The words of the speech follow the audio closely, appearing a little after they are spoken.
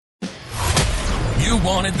You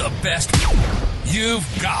wanted the best. You've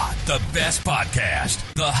got the best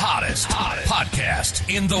podcast. The hottest podcast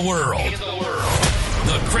in the world.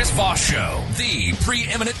 The Chris Voss Show. The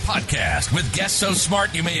preeminent podcast with guests so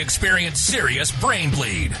smart you may experience serious brain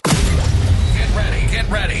bleed. Get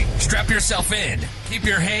ready. Strap yourself in. Keep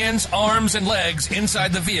your hands, arms, and legs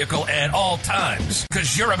inside the vehicle at all times,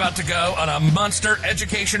 because you're about to go on a monster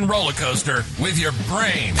education roller coaster with your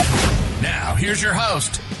brain. Now, here's your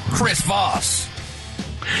host, Chris Voss.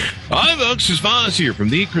 Hi, folks. Chris Voss here from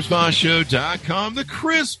the ChrisVossShow.com, the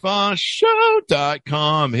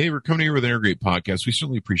ChrisVossShow.com. Hey, we're coming here with another great podcast. We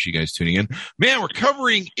certainly appreciate you guys tuning in. Man, we're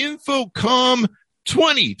covering Infocomm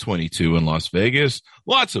 2022 in Las Vegas.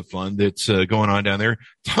 Lots of fun that's going on down there.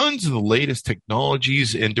 Tons of the latest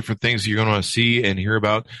technologies and different things you're going to want to see and hear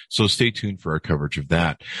about. So stay tuned for our coverage of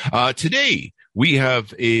that. Today, we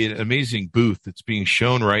have an amazing booth that's being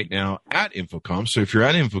shown right now at Infocomm. So if you're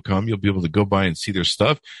at Infocomm, you'll be able to go by and see their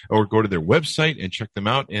stuff or go to their website and check them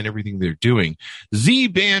out and everything they're doing.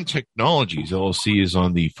 Z-Band Technologies LLC is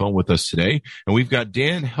on the phone with us today. And we've got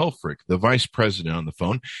Dan Helfrich, the vice president, on the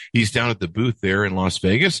phone. He's down at the booth there in Las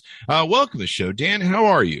Vegas. Welcome to the show. Dan, how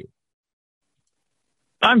are you?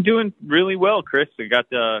 I'm doing really well, Chris. I got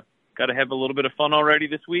to have a little bit of fun already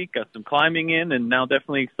this week. Got some climbing in, and now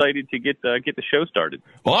definitely excited to get the show started.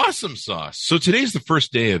 Awesome sauce. So today's the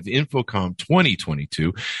first day of Infocomm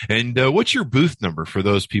 2022. And what's your booth number for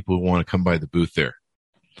those people who want to come by the booth there?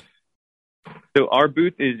 So our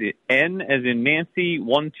booth is N as in Nancy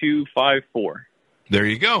 1254. There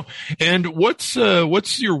you go. And what's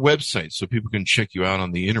your website so people can check you out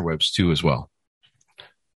on the interwebs too as well?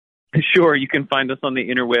 Sure, you can find us on the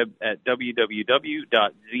interweb at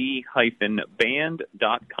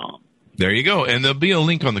www.z-band.com. There you go. And there'll be a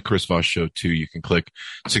link on the Chris Voss Show, too. You can click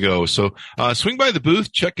to go. So swing by the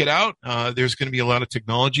booth, check it out. There's going to be a lot of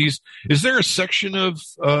technologies. Is there a section of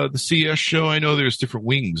the CES show? I know there's different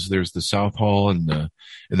wings. There's the South Hall and the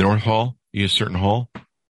North Hall. You have a certain hall?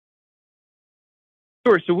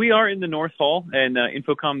 Sure. So we are in the North Hall, and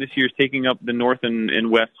Infocomm this year is taking up the North and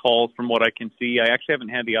West Halls from what I can see. I actually haven't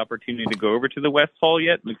had the opportunity to go over to the West Hall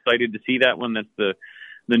yet. I'm excited to see that one. That's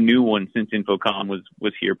the new one since Infocomm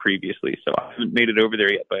was here previously. So I haven't made it over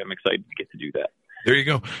there yet, but I'm excited to get to do that. There you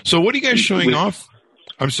go. So what are you guys showing off?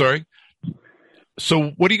 I'm sorry.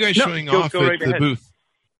 So what are you guys showing off at the booth?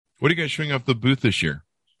 What are you guys showing off the booth this year?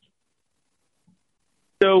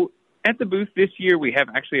 So at the booth this year, we have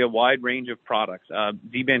actually a wide range of products.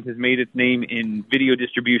 Z-Band has made its name in video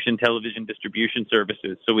distribution, television distribution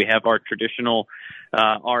services. So we have our traditional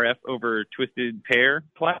RF over twisted pair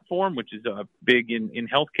platform, which is big in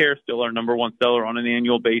healthcare, still our number one seller on an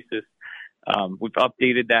annual basis. We've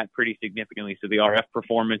updated that pretty significantly. So the RF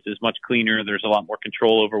performance is much cleaner. There's a lot more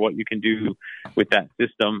control over what you can do with that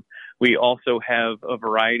system. We also have a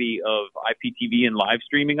variety of IPTV and live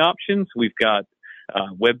streaming options. We've got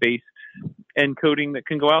web-based encoding that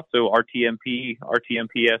can go out, so RTMP,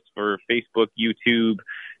 RTMPS for Facebook, YouTube,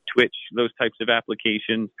 Twitch, those types of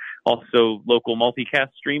applications. Also local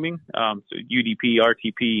multicast streaming, so UDP,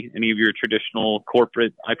 RTP, any of your traditional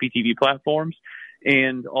corporate IPTV platforms.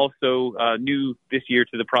 And also new this year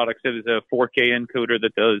to the product set is a 4K encoder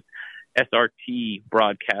that does SRT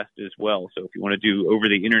broadcast as well. So if you want to do over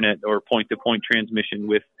the internet or point-to-point transmission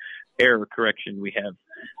with error correction, we have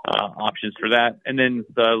options for that. And then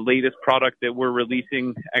the latest product that we're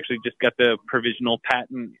releasing, actually just got the provisional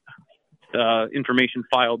patent information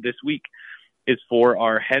filed this week, is for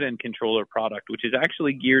our head-end controller product, which is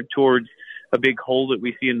actually geared towards a big hole that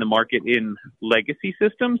we see in the market in legacy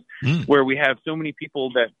systems, where we have so many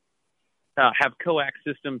people that have coax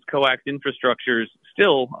systems, coax infrastructures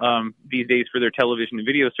still these days for their television and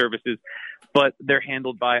video services, but they're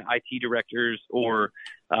handled by IT directors or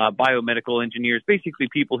biomedical engineers, basically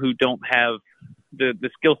people who don't have the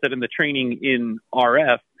skill set and the training in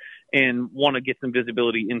RF and want to get some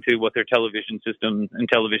visibility into what their television system and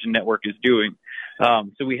television network is doing.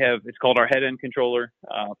 So we have, it's called our head-end controller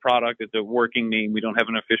product. It's a working name. We don't have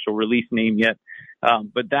an official release name yet.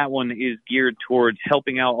 But that one is geared towards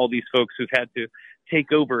helping out all these folks who've had to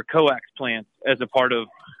take over coax plants as a part of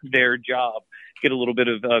their job, get a little bit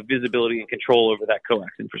of visibility and control over that coax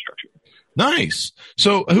infrastructure. Nice.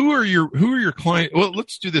 So who are your clients? Well,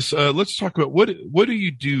 let's do this. Let's talk about what do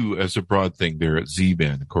you do as a broad thing there at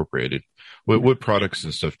Z-Band Incorporated? What products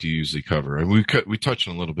and stuff do you usually cover? And we touched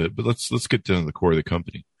on a little bit, but let's get down to the core of the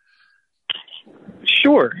company.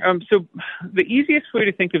 Sure. So the easiest way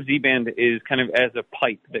to think of Z-Band is kind of as a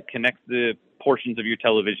pipe that connects the portions of your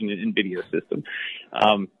television and video system.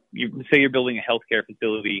 You say you're building a healthcare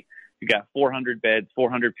facility, You got 400 beds,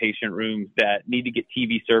 400 patient rooms that need to get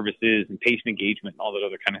TV services and patient engagement and all that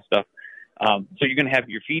other kind of stuff. So you're going to have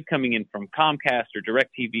your feed coming in from Comcast or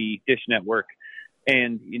DirecTV, Dish Network,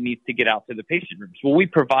 and it needs to get out to the patient rooms. Well, we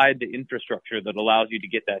provide the infrastructure that allows you to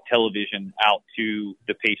get that television out to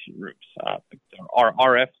the patient rooms. Our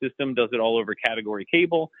RF system does it all over category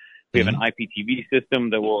cable. We have an IPTV system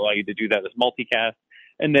that will allow you to do that as multicast.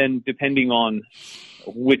 And then depending on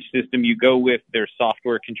which system you go with, there's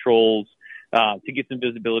software controls to get some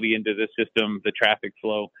visibility into the system, the traffic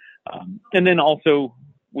flow. And then also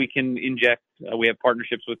we can inject, we have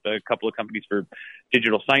partnerships with a couple of companies for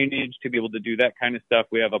digital signage to be able to do that kind of stuff.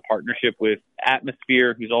 We have a partnership with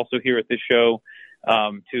Atmosphere, who's also here at this show,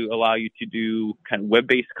 to allow you to do kind of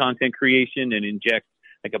web-based content creation and inject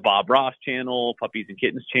like a Bob Ross channel, Puppies and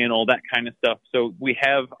Kittens channel, that kind of stuff. So we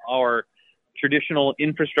have our traditional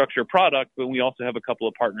infrastructure product, but we also have a couple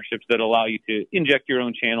of partnerships that allow you to inject your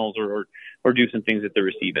own channels or do some things at the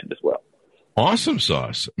receive end as well. Awesome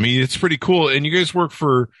sauce. I mean, it's pretty cool. And you guys work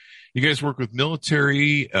with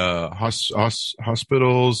military,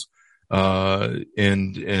 hospitals, and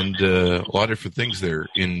a lot of different things there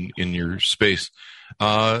in your space.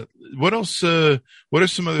 What else? What are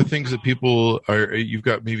some other things that you've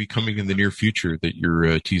got maybe coming in the near future that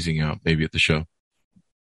you're teasing out maybe at the show?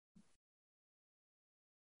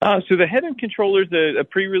 So the head-end controller is a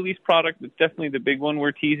pre-release product. It's definitely the big one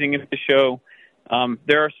we're teasing at the show.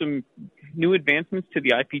 There are some new advancements to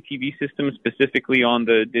the IPTV system, specifically on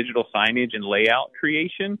the digital signage and layout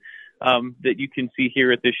creation, that you can see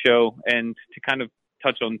here at this show. And to kind of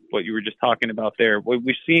touch on what you were just talking about there,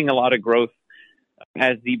 we're seeing a lot of growth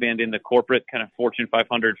as Z-Band in the corporate kind of Fortune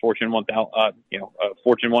 500, Fortune 1000,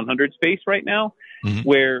 Fortune 100 space right now,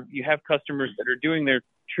 where you have customers that are doing their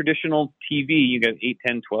traditional TV. You got 8,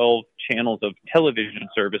 10, 12 channels of television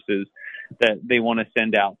services that they want to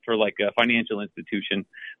send out for like a financial institution,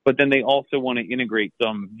 but then they also want to integrate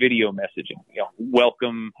some video messaging.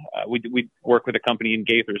 Welcome. We work with a company in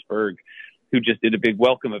Gaithersburg who just did a big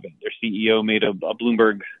welcome event. Their CEO made a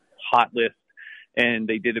Bloomberg hot list, and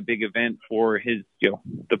they did a big event for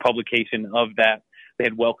the publication of that. They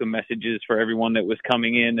had welcome messages for everyone that was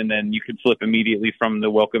coming in, and then you could flip immediately from the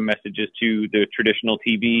welcome messages to the traditional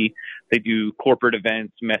TV. They do corporate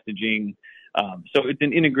events, messaging. So it's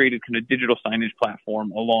an integrated kind of digital signage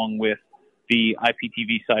platform along with the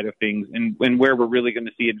IPTV side of things. And where we're really going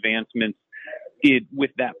to see advancements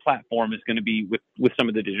with that platform is going to be with some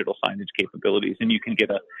of the digital signage capabilities. And you can get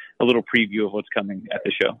a little preview of what's coming at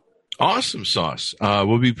the show. Awesome sauce.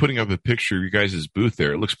 We'll be putting up a picture of you guys' booth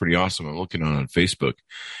there. It looks pretty awesome. I'm looking on Facebook.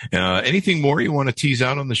 Anything more you want to tease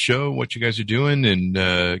out on the show, what you guys are doing,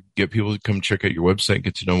 and get people to come check out your website,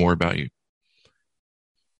 get to know more about you?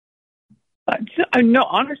 No,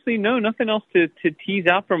 honestly, no, nothing else to tease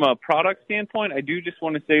out from a product standpoint. I do just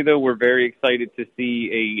want to say, though, we're very excited to see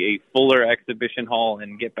a fuller exhibition hall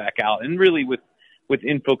and get back out. And really with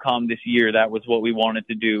Infocomm this year, that was what we wanted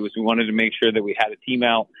to do, is we wanted to make sure that we had a team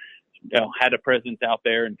out, had a presence out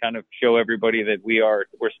there and kind of show everybody that we're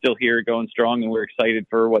still here going strong, and we're excited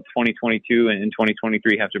for what 2022 and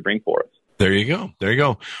 2023 have to bring for us. There you go.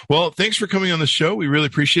 Well, thanks for coming on the show. We really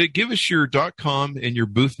appreciate it. Give us your .com and your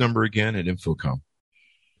booth number again at Infocomm.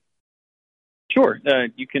 Sure.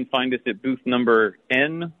 You can find us at booth number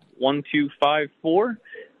N1254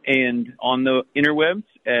 and on the interwebs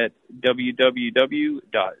at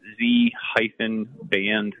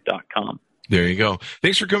www.z-band.com. There you go.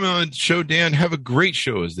 Thanks for coming on the show, Dan. Have a great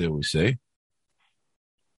show, as they always say.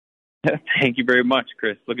 Thank you very much,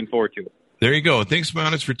 Chris. Looking forward to it. There you go. Thanks,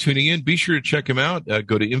 Mountis, for tuning in. Be sure to check them out.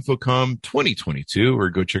 Go to Infocomm 2022 or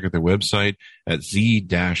go check out their website at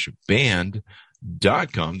z-band.com.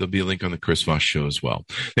 There'll be a link on the Chris Voss Show as well.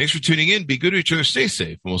 Thanks for tuning in. Be good to each other. Stay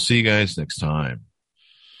safe. And we'll see you guys next time.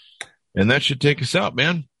 And that should take us out,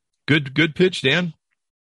 man. Good pitch, Dan.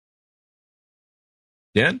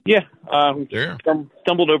 Dan? Yeah. There.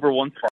 Stumbled over one part.